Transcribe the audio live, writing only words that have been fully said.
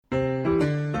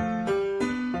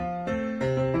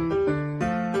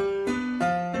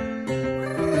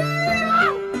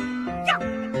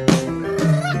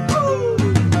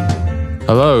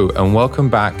Hello, and welcome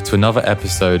back to another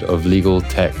episode of Legal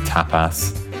Tech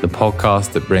Tapas, the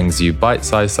podcast that brings you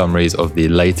bite-sized summaries of the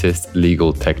latest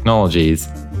legal technologies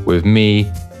with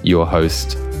me, your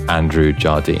host, Andrew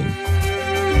Jardine.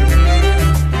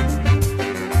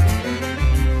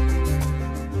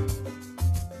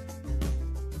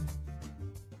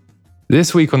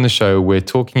 This week on the show, we're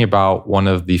talking about one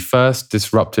of the first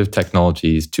disruptive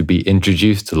technologies to be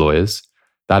introduced to lawyers,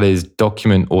 that is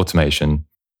document automation.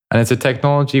 And it's a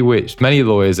technology which many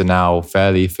lawyers are now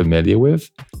fairly familiar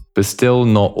with, but still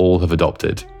not all have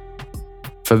adopted.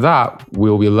 For that,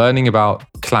 we'll be learning about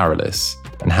Clarilis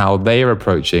and how they are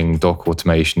approaching doc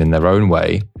automation in their own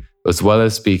way, as well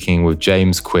as speaking with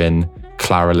James Quinn,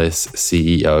 Clarilis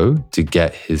CEO, to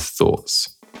get his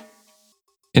thoughts.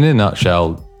 In a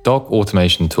nutshell, doc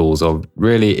automation tools are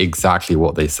really exactly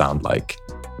what they sound like.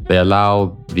 They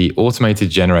allow the automated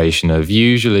generation of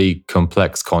usually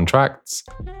complex contracts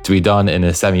to be done in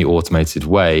a semi-automated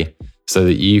way so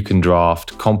that you can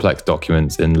draft complex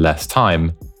documents in less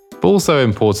time, but also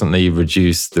importantly,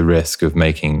 reduce the risk of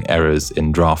making errors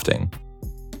in drafting.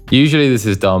 Usually this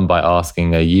is done by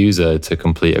asking a user to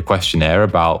complete a questionnaire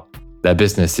about their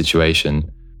business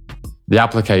situation. The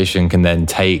application can then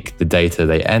take the data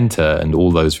they enter and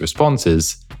all those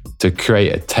responses to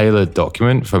create a tailored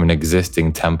document from an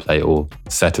existing template or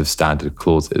set of standard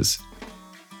clauses.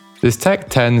 This tech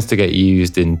tends to get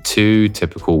used in two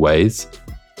typical ways.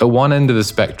 At one end of the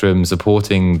spectrum,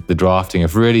 supporting the drafting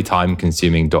of really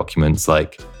time-consuming documents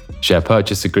like share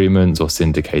purchase agreements or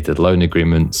syndicated loan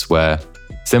agreements, where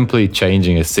simply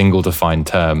changing a single defined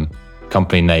term,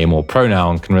 company name or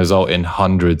pronoun, can result in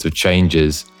hundreds of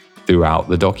changes throughout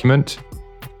the document.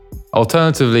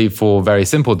 Alternatively, for very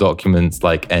simple documents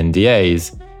like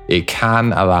NDAs, it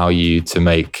can allow you to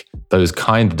make those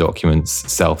kind of documents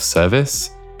self-service,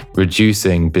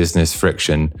 reducing business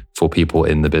friction for people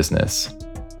in the business.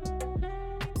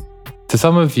 To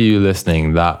some of you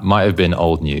listening, that might have been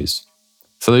old news.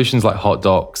 Solutions like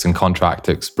HotDocs and Contract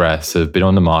Express have been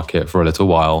on the market for a little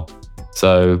while.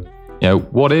 So,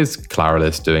 what is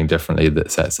Clarilis doing differently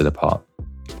that sets it apart?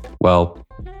 Well,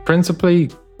 principally,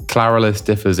 Clarilis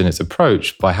differs in its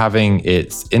approach by having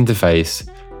its interface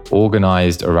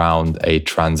organized around a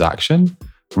transaction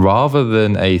rather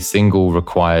than a single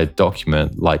required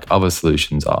document like other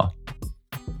solutions are.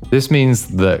 This means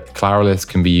that Clarilis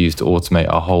can be used to automate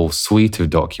a whole suite of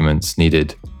documents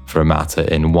needed for a matter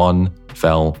in one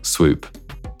fell swoop.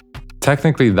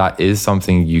 Technically, that is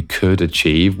something you could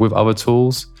achieve with other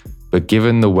tools, but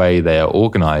given the way they are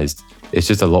organized, it's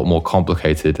just a lot more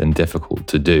complicated and difficult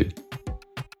to do.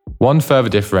 One further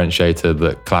differentiator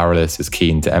that Clarilis is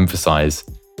keen to emphasize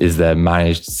is their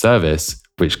managed service,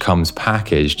 which comes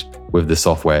packaged with the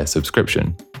software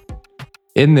subscription.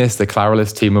 In this, the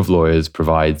Clarilis team of lawyers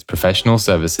provides professional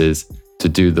services to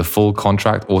do the full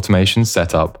contract automation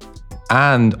setup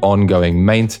and ongoing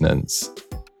maintenance.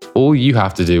 All you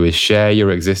have to do is share your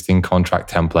existing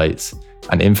contract templates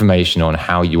and information on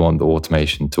how you want the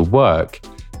automation to work.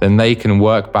 Then they can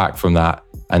work back from that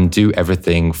and do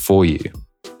everything for you.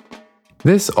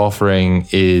 This offering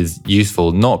is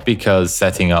useful not because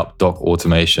setting up doc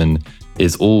automation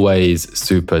is always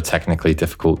super technically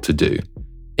difficult to do.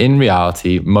 In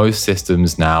reality, most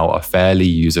systems now are fairly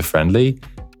user-friendly,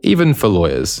 even for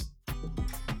lawyers.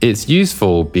 It's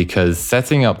useful because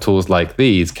setting up tools like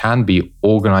these can be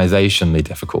organizationally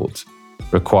difficult,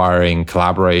 requiring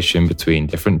collaboration between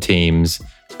different teams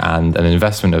and an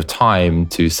investment of time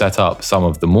to set up some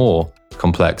of the more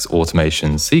complex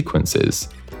automation sequences.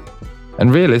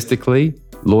 And realistically,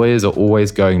 lawyers are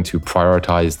always going to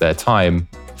prioritize their time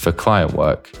for client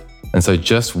work, and so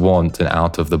just want an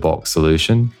out-of-the-box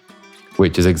solution,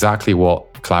 which is exactly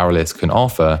what Clarilis can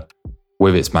offer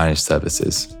with its managed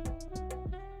services.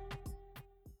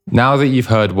 Now that you've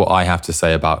heard what I have to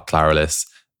say about Clarilis,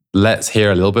 let's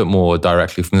hear a little bit more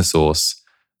directly from the source.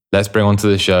 Let's bring onto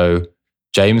the show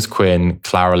James Quinn,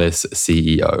 Clarilis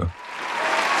CEO.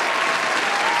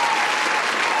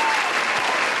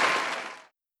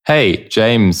 Hey,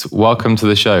 James, welcome to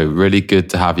the show. Really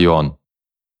good to have you on.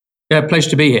 Yeah, pleasure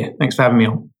to be here. Thanks for having me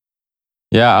on.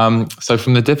 Yeah, so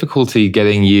from the difficulty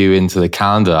getting you into the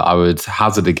calendar, I would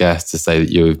hazard a guess to say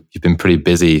that you've been pretty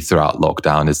busy throughout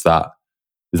lockdown. Is that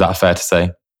fair to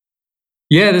say?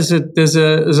 Yeah, there's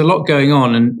a lot going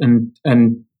on,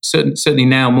 and certainly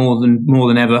now more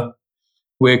than ever.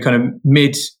 We're kind of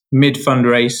mid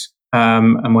fundraise,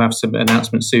 and we'll have some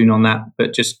announcements soon on that.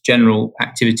 But just general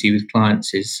activity with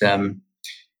clients is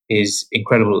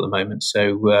incredible at the moment.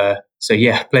 So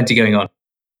yeah, plenty going on.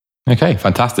 Okay,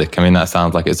 fantastic. I mean, that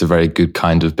sounds like it's a very good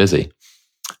kind of busy.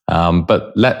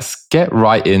 But let's get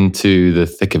right into the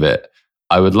thick of it.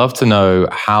 I would love to know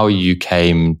how you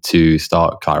came to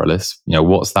start Clarilis.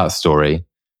 What's that story?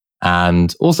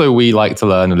 And also, we like to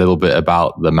learn a little bit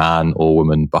about the man or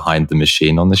woman behind the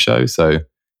machine on the show. So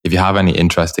if you have any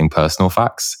interesting personal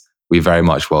facts, we very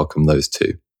much welcome those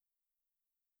too.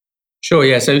 Sure.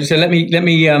 Yeah. So let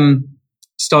me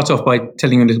start off by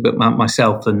telling you a little bit about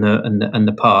myself and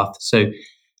the path. So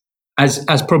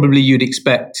as probably you'd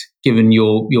expect, given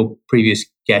your previous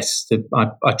guests, that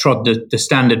I trod the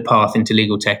standard path into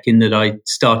legal tech, in that I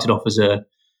started off as a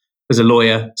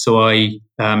lawyer. So I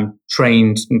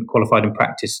trained and qualified and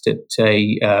practiced at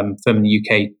a firm in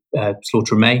the UK,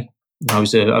 Slaughter and May. I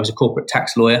was a corporate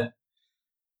tax lawyer,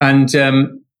 and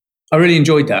I really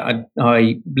enjoyed that.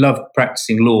 I loved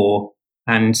practicing law,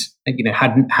 and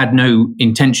had no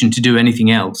intention to do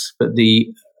anything else. But the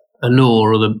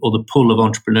allure or the pull of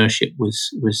entrepreneurship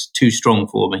was too strong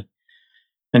for me.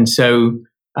 And so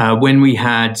when we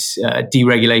had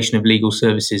deregulation of legal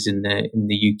services in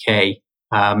the UK,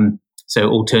 so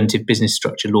alternative business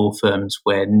structure law firms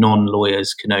where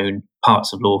non-lawyers can own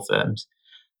parts of law firms,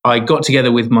 I got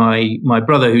together with my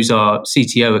brother, who's our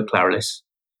CTO at Clarilis,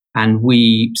 and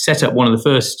we set up one of the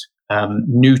first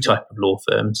new type of law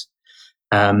firms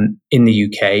in the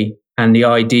UK. And the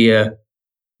idea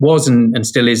was and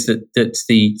still is that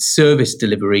the service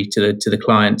delivery to the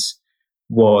clients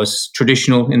was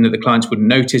traditional, in that the clients wouldn't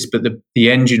notice, but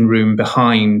the engine room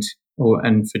behind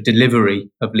and for delivery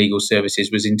of legal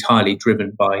services was entirely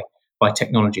driven by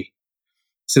technology.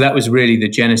 So that was really the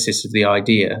genesis of the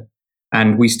idea.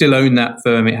 And we still own that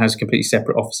firm. It has completely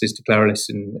separate offices to Clarilis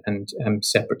and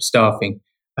separate staffing.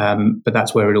 But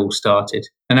that's where it all started.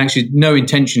 And actually, no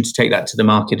intention to take that to the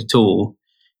market at all.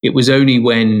 It was only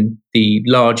when the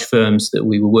large firms that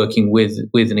we were working with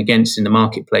and against in the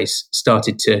marketplace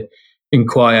started to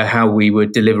inquire how we were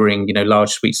delivering,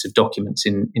 large suites of documents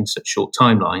in such short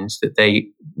timelines, that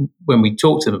when we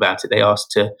talked to them about it, they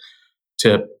asked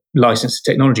to license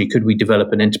the technology. Could we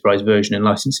develop an enterprise version and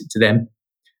license it to them?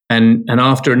 And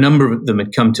after a number of them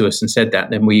had come to us and said that,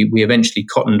 then we eventually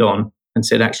cottoned on and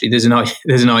said, actually, there's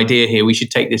an idea here. We should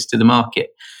take this to the market.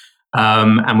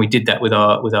 And we did that with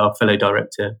our fellow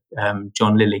director,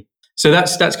 John Lilly. So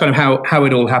that's kind of how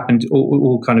it all happened,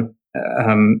 all kind of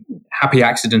happy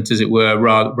accident, as it were,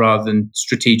 rather than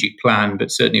strategic plan.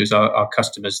 But certainly it was our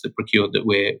customers that procured that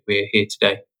we're here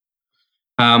today.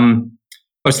 I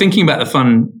was thinking about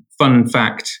the fun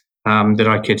fact that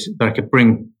I could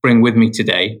bring with me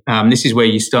today. This is where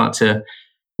you start to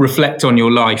reflect on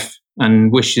your life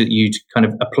and wish that you'd kind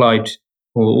of applied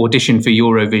or auditioned for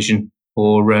Eurovision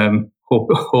or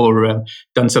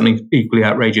done something equally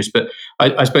outrageous. But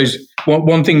I suppose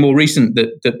one thing more recent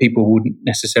that people wouldn't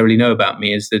necessarily know about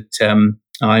me is that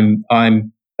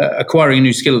I'm acquiring a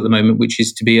new skill at the moment, which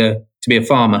is to be a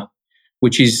farmer,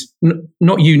 which is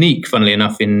not unique, funnily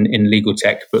enough, in legal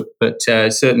tech, but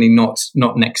certainly not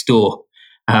next door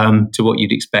to what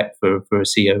you'd expect for a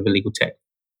CEO of a legal tech.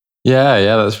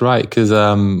 Yeah, that's right. Because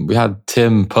we had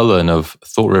Tim Pullen of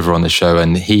Thought River on the show,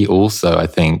 and he also, I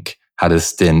think, had a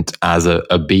stint as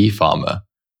a bee farmer.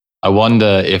 I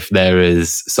wonder if there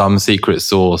is some secret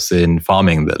sauce in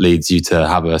farming that leads you to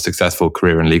have a successful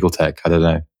career in legal tech. I don't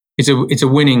know.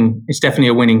 It's definitely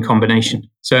a winning combination.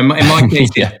 So in my case,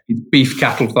 Yeah. it's beef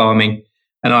cattle farming,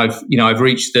 and I've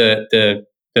reached the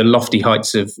lofty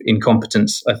heights of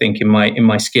incompetence, I think, in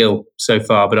my skill so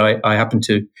far. But I happen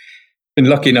to been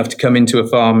lucky enough to come into a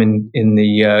farm in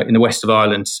the west of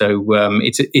Ireland. So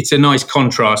it's a nice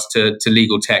contrast to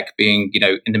legal tech being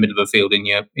in the middle of a field in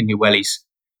your wellies.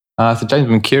 So James,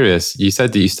 I'm curious. You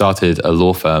said that you started a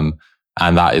law firm,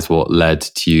 and that is what led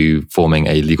to you forming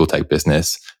a legal tech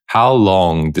business. How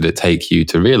long did it take you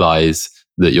to realize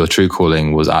that your true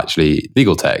calling was actually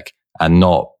legal tech and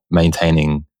not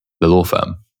maintaining the law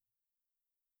firm?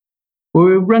 Well,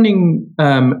 we were running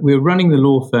the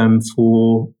law firm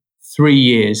for 3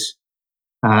 years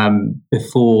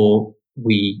before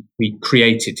we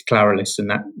created Clarilis, and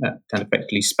that kind of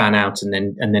effectively span out and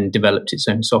then developed its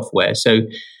own software. So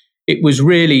it was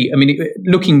really,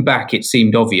 looking back, it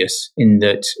seemed obvious in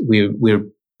that we're a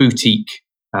boutique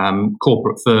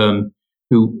corporate firm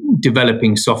who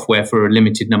developing software for a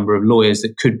limited number of lawyers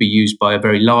that could be used by a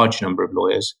very large number of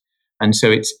lawyers. And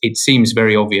so it seems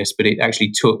very obvious, but it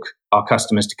actually took our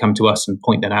customers to come to us and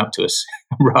point that out to us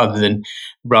rather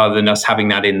than us having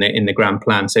that in the grand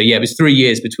plan. So yeah, it was 3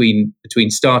 years between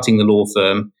starting the law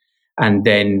firm and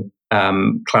then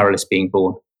Clarilis being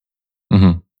born.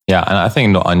 Mm-hmm. Yeah, and I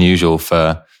think not unusual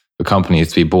for companies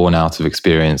to be born out of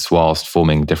experience whilst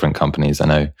forming different companies. I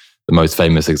know the most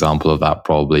famous example of that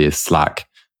probably is Slack,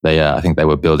 I think they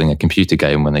were building a computer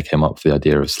game when they came up with the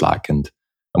idea of Slack, and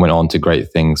went on to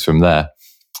great things from there.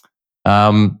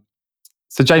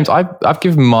 So James, I've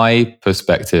given my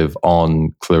perspective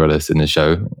on Clarilis in the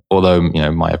show, although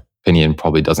my opinion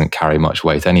probably doesn't carry much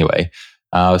weight anyway.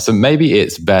 So maybe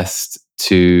it's best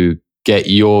to get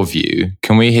your view.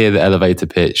 Can we hear the elevator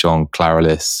pitch on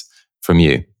Clarilis from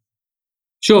you?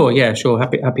 Sure. Yeah. Sure.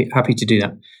 Happy to do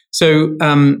that. So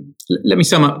let me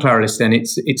sum up Clarilis then.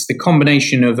 It's the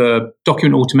combination of a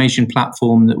document automation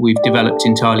platform that we've developed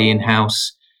entirely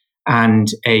in-house and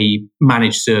a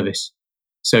managed service.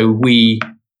 So we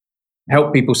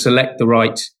help people select the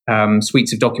right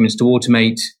suites of documents to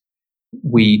automate.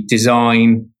 We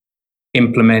design,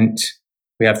 implement.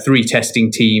 We have 3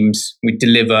 testing teams. We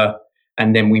deliver,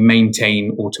 and then we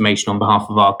maintain automation on behalf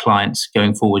of our clients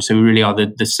going forward. So we really are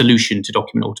the solution to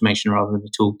document automation rather than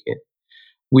the toolkit.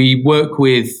 We work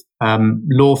with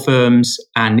law firms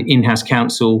and in-house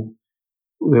counsel.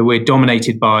 We're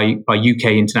dominated by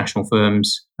UK international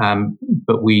firms,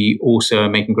 but we also are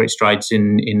making great strides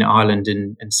in Ireland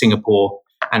and Singapore,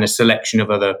 and a selection of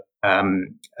other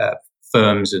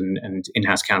firms and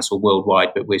in-house counsel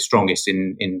worldwide, but we're strongest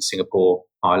in Singapore,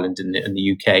 Ireland, and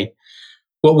the UK.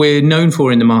 What we're known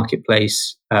for in the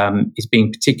marketplace is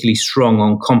being particularly strong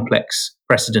on complex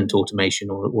precedent automation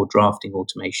or drafting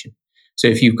automation. So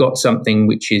if you've got something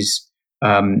which is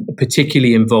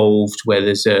particularly involved, where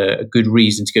there's a good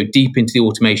reason to go deep into the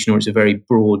automation, or it's a very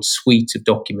broad suite of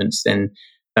documents, then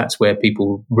that's where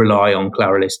people rely on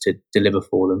Clarilis to deliver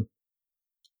for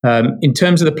them. In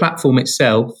terms of the platform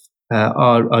itself,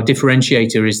 our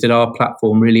differentiator is that our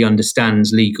platform really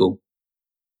understands legal.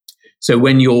 So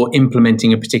when you're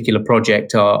implementing a particular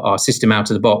project, our system out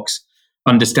of the box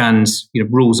understands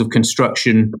rules of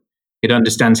construction. It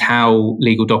understands how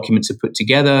legal documents are put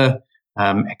together,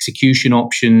 execution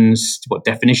options, what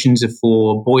definitions are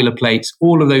for, boilerplates.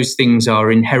 All of those things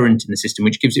are inherent in the system,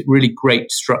 which gives it really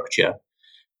great structure,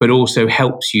 but also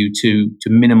helps you to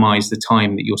minimize the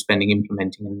time that you're spending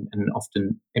implementing. And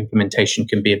often implementation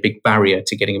can be a big barrier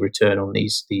to getting a return on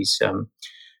these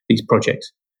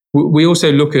projects. We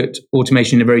also look at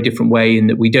automation in a very different way, in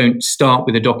that we don't start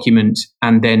with a document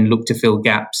and then look to fill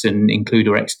gaps and include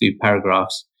or exclude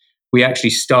paragraphs. We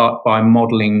actually start by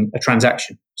modeling a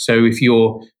transaction. So if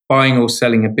you're buying or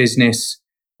selling a business,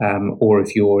 or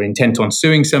if you're intent on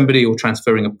suing somebody or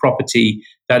transferring a property,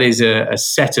 that is a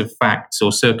set of facts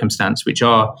or circumstance which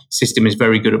our system is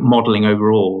very good at modeling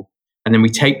overall. And then we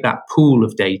take that pool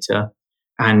of data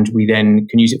and we then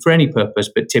can use it for any purpose,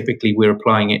 but typically we're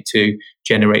applying it to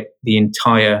generate the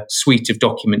entire suite of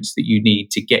documents that you need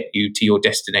to get you to your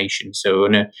destination. So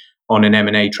on an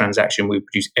M&A transaction, we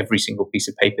produce every single piece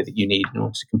of paper that you need in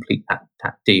order to complete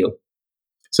that deal.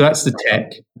 So that's the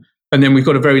tech. And then we've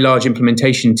got a very large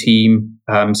implementation team.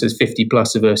 So there's 50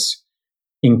 plus of us,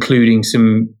 including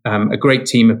a great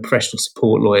team of professional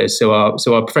support lawyers. So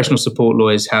our professional support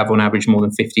lawyers have on average more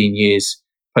than 15 years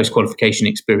post-qualification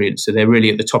experience. So they're really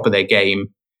at the top of their game,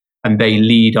 and they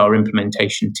lead our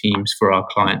implementation teams for our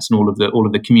clients. And all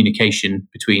of the communication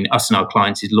between us and our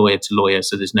clients is lawyer to lawyer.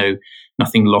 So there's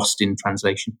nothing lost in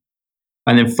translation.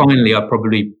 And then finally, I'll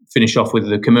probably finish off with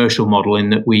the commercial model,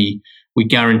 in that we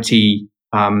guarantee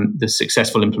the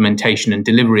successful implementation and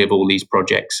delivery of all these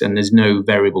projects, and there's no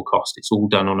variable cost. It's all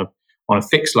done on a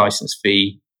fixed license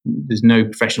fee. There's no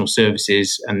professional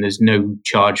services, and there's no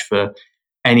charge for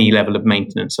any level of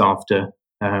maintenance after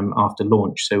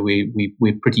launch. So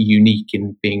we're pretty unique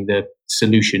in being the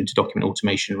solution to document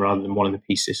automation rather than one of the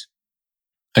pieces.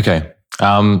 Okay.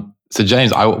 So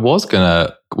James, I was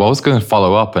gonna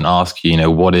follow up and ask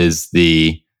you, what is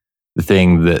the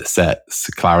thing that sets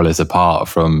Clarilis apart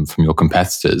from your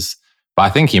competitors? But I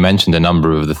think you mentioned a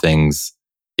number of the things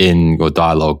in your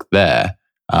dialogue there.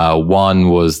 One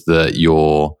was that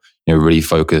you're really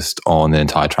focused on the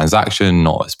entire transaction,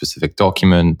 not a specific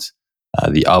document.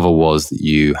 The other was that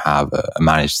you have a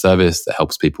managed service that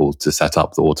helps people to set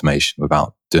up the automation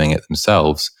without doing it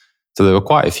themselves. So there were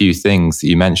quite a few things that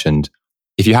you mentioned.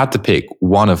 If you had to pick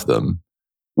one of them,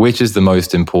 which is the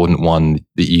most important one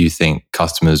that you think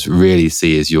customers really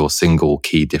see as your single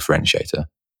key differentiator?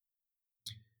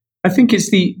 I think it's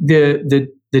the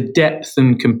depth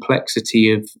and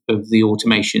complexity of the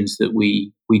automations that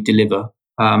we deliver.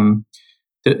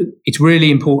 It's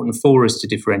really important for us to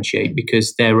differentiate,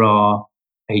 because there are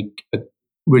a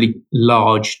really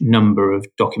large number of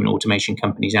document automation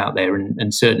companies out there,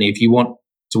 and certainly if you want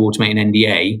to automate an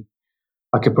NDA,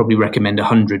 I could probably recommend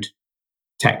 100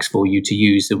 techs for you to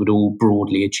use that would all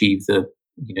broadly achieve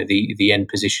the end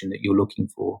position that you're looking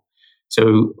for.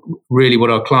 So really what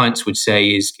our clients would say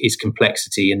is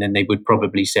complexity, and then they would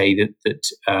probably say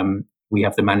that we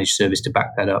have the managed service to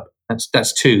back that up.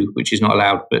 That's two, which is not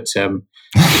allowed, but slip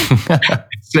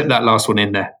that last one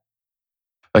in there.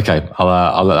 Okay,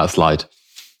 I'll let that slide.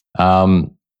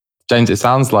 James, it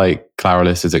sounds like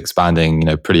Clarilis is expanding,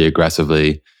 pretty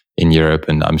aggressively in Europe,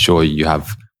 and I'm sure you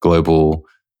have global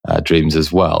dreams as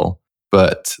well.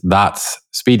 But that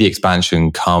speedy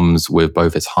expansion comes with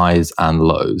both its highs and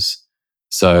lows.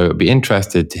 So I'd be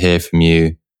interested to hear from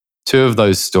you two of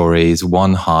those stories,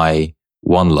 one high,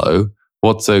 one low.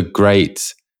 What's a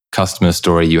great customer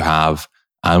story you have,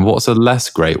 and what's a less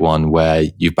great one where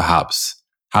you perhaps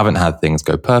haven't had things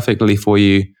go perfectly for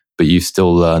you, but you've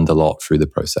still learned a lot through the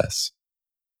process?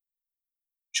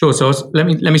 Sure. So let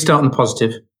me start on the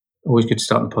positive. Always good to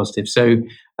start on the positive. So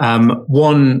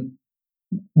one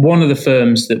of the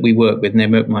firms that we work with, and they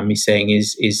won't mind me saying,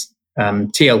 is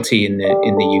TLT in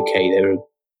the UK. They're a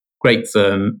great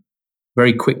firm,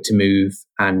 very quick to move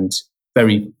and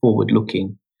very forward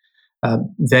looking.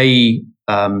 They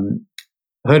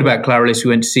heard about Clarilis. We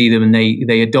went to see them, and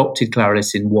they adopted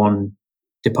Clarilis in one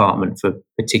department for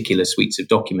particular suites of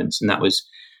documents, and that was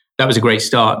a great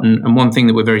start. And one thing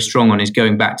that we're very strong on is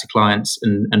going back to clients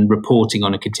and reporting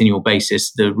on a continual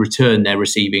basis the return they're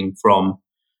receiving from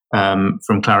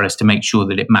Clarilis to make sure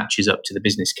that it matches up to the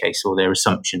business case or their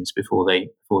assumptions before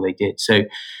they did. So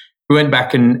we went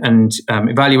back and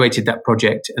evaluated that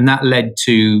project, and that led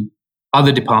to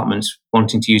other departments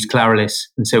wanting to use Clarilis.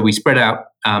 And so we spread out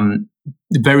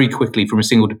very quickly from a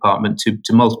single department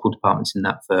to multiple departments in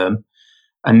that firm.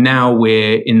 And now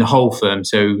we're in the whole firm.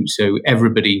 So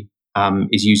everybody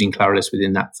is using Clarilis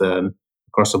within that firm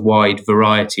across a wide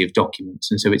variety of documents.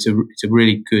 And so it's a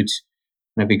really good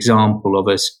kind of example of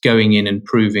us going in and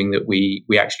proving that we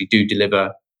actually do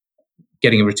deliver,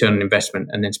 getting a return on investment,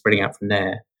 and then spreading out from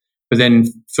there. But then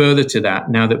further to that,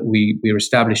 now that we're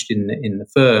established in the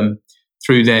firm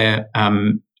through their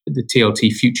the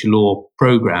TLT Future Law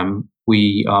program,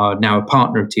 we are now a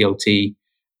partner of TLT,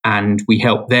 and we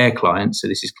help their clients, so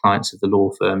this is clients of the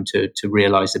law firm, to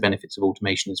realise the benefits of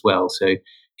automation as well. So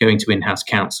going to in-house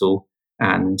counsel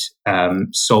and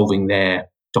solving their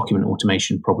document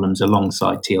automation problems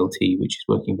alongside TLT, which is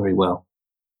working very well.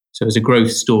 So as a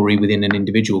growth story within an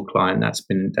individual client, that's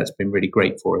been really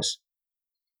great for us.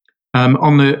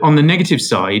 On the negative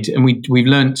side, and we've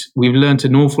learnt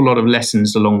an awful lot of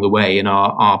lessons along the way, and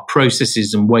our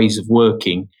processes and ways of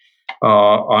working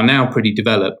are now pretty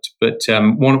developed. But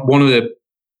one of the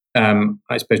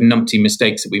I suppose numpty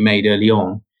mistakes that we made early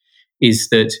on is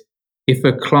that if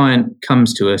a client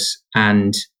comes to us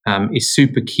and is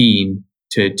super keen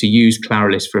to use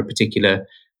Clarilis for a particular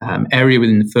area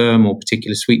within the firm or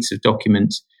particular suites of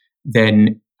documents,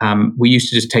 then we used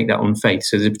to just take that on faith.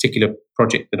 So there's a particular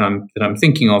project that I'm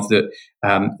thinking of that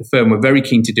the firm were very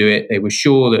keen to do it. They were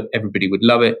sure that everybody would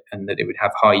love it and that it would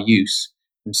have high use.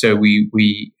 And so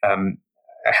we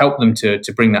helped them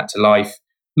to bring that to life,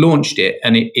 launched it,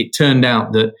 and it turned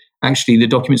out that actually the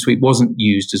document suite wasn't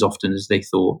used as often as they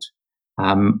thought.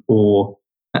 Or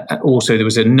also there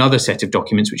was another set of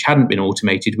documents which hadn't been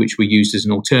automated, which were used as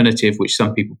an alternative, which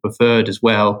some people preferred as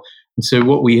well. And so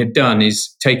what we had done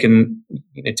is taken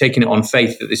it on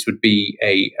faith that this would be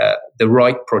the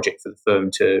right project for the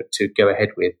firm to go ahead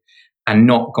with, and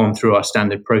not gone through our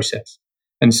standard process.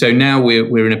 And so now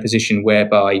we're in a position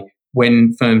whereby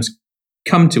when firms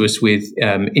come to us with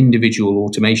individual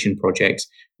automation projects,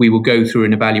 we will go through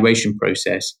an evaluation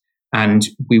process, and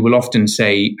we will often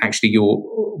say, actually,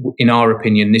 in our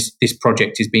opinion, this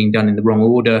project is being done in the wrong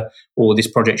order, or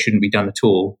this project shouldn't be done at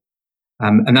all.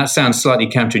 And that sounds slightly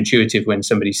counterintuitive when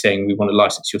somebody's saying we want to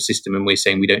license your system, and we're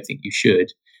saying we don't think you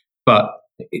should. But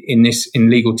in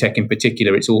legal tech in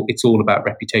particular, it's all about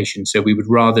reputation. So we would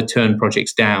rather turn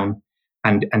projects down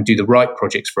and do the right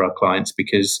projects for our clients,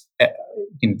 because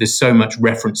there's so much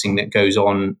referencing that goes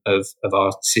on of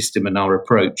our system and our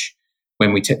approach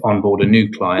when we onboard a new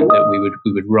client, that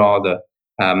we would rather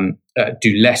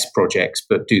do less projects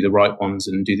but do the right ones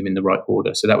and do them in the right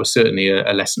order. So that was certainly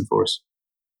a lesson for us.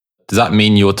 Does that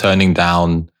mean you're turning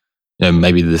down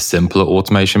maybe the simpler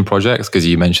automation projects? Because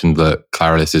you mentioned that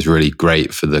Clarilis is really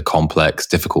great for the complex,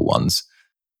 difficult ones.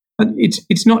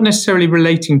 It's not necessarily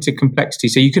relating to complexity.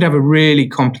 So you could have a really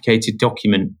complicated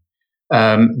document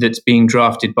that's being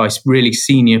drafted by really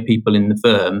senior people in the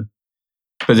firm,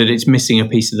 but that it's missing a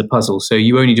piece of the puzzle. So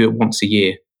you only do it once a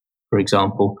year, for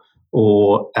example,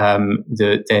 or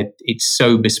it's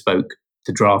so bespoke,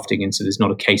 the drafting, and so there's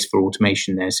not a case for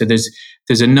automation there. So there's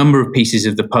a number of pieces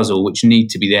of the puzzle which need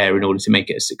to be there in order to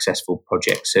make it a successful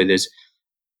project. So there's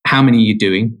how many you're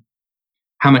doing,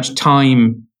 how much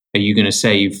time are you going to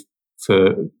save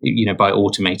for, by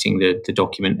automating the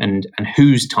document, and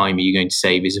whose time are you going to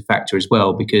save is a factor as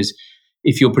well, because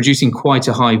if you're producing quite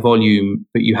a high volume,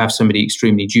 but you have somebody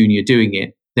extremely junior doing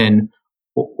it, then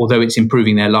although it's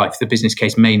improving their life, the business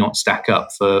case may not stack up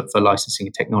for licensing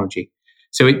a technology.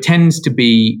 So it tends to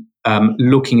be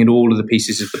looking at all of the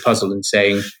pieces of the puzzle and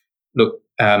saying, look,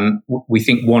 we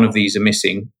think one of these are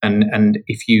missing, and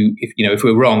if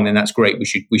we're wrong, then that's great.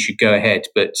 We should go ahead,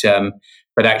 but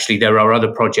actually there are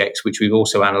other projects which we've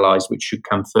also analysed which should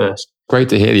come first. Great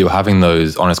to hear that you're having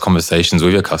those honest conversations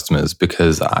with your customers,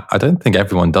 because I don't think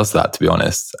everyone does that, to be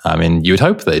honest. I mean, you would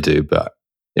hope they do, but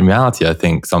in reality, I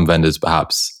think some vendors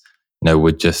perhaps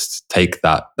would just take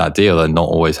that deal and not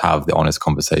always have the honest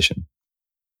conversation.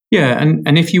 Yeah,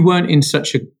 and if you weren't in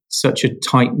such a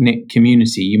tight-knit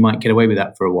community, you might get away with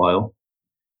that for a while.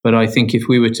 But I think if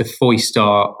we were to foist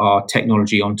our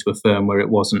technology onto a firm where it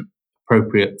wasn't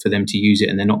appropriate for them to use it,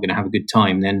 and they're not going to have a good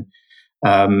time, then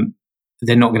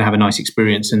they're not going to have a nice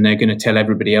experience, and they're going to tell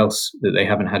everybody else that they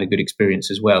haven't had a good experience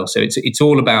as well. So it's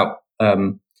all about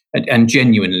and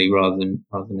genuinely, rather than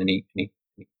any kind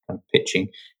of pitching,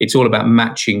 it's all about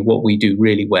matching what we do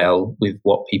really well with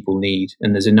what people need.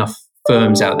 And there's enough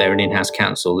firms out there in in-house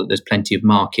counsel that there's plenty of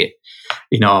market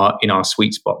in our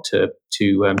sweet spot to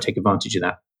take advantage of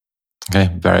that.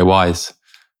 Okay, very wise.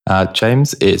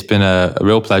 James, it's been a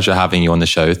real pleasure having you on the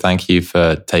show. Thank you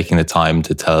for taking the time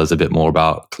to tell us a bit more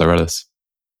about Clarilis.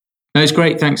 No, it's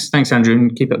great. Thanks, Andrew,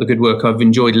 and keep up the good work. I've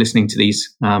enjoyed listening to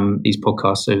these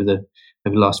podcasts over the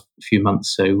last few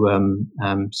months. So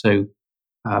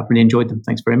really enjoyed them.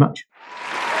 Thanks very much.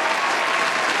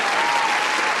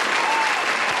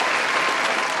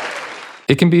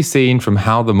 It can be seen from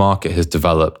how the market has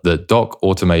developed that doc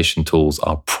automation tools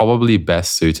are probably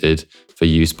best suited for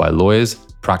use by lawyers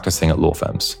practicing at law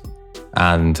firms.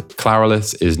 And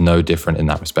Clarilis is no different in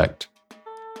that respect.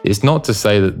 It's not to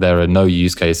say that there are no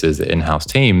use cases at in-house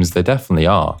teams, there definitely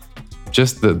are.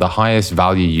 Just that the highest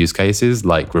value use cases,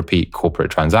 like repeat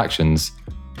corporate transactions,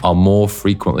 are more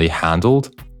frequently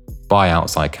handled by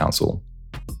outside counsel.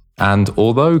 And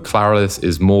although Clarilis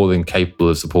is more than capable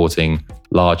of supporting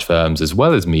large firms as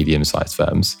well as medium-sized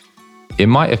firms, it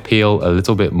might appeal a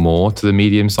little bit more to the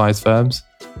medium-sized firms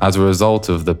as a result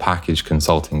of the packaged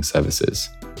consulting services.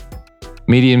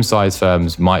 Medium-sized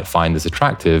firms might find this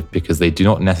attractive because they do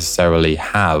not necessarily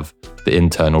have the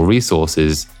internal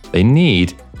resources they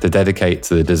need to dedicate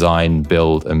to the design,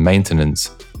 build, and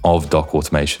maintenance of doc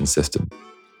automation system.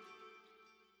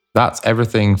 That's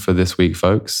everything for this week,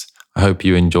 folks. I hope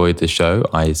you enjoyed the show.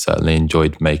 I certainly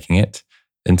enjoyed making it.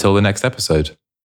 Until the next episode.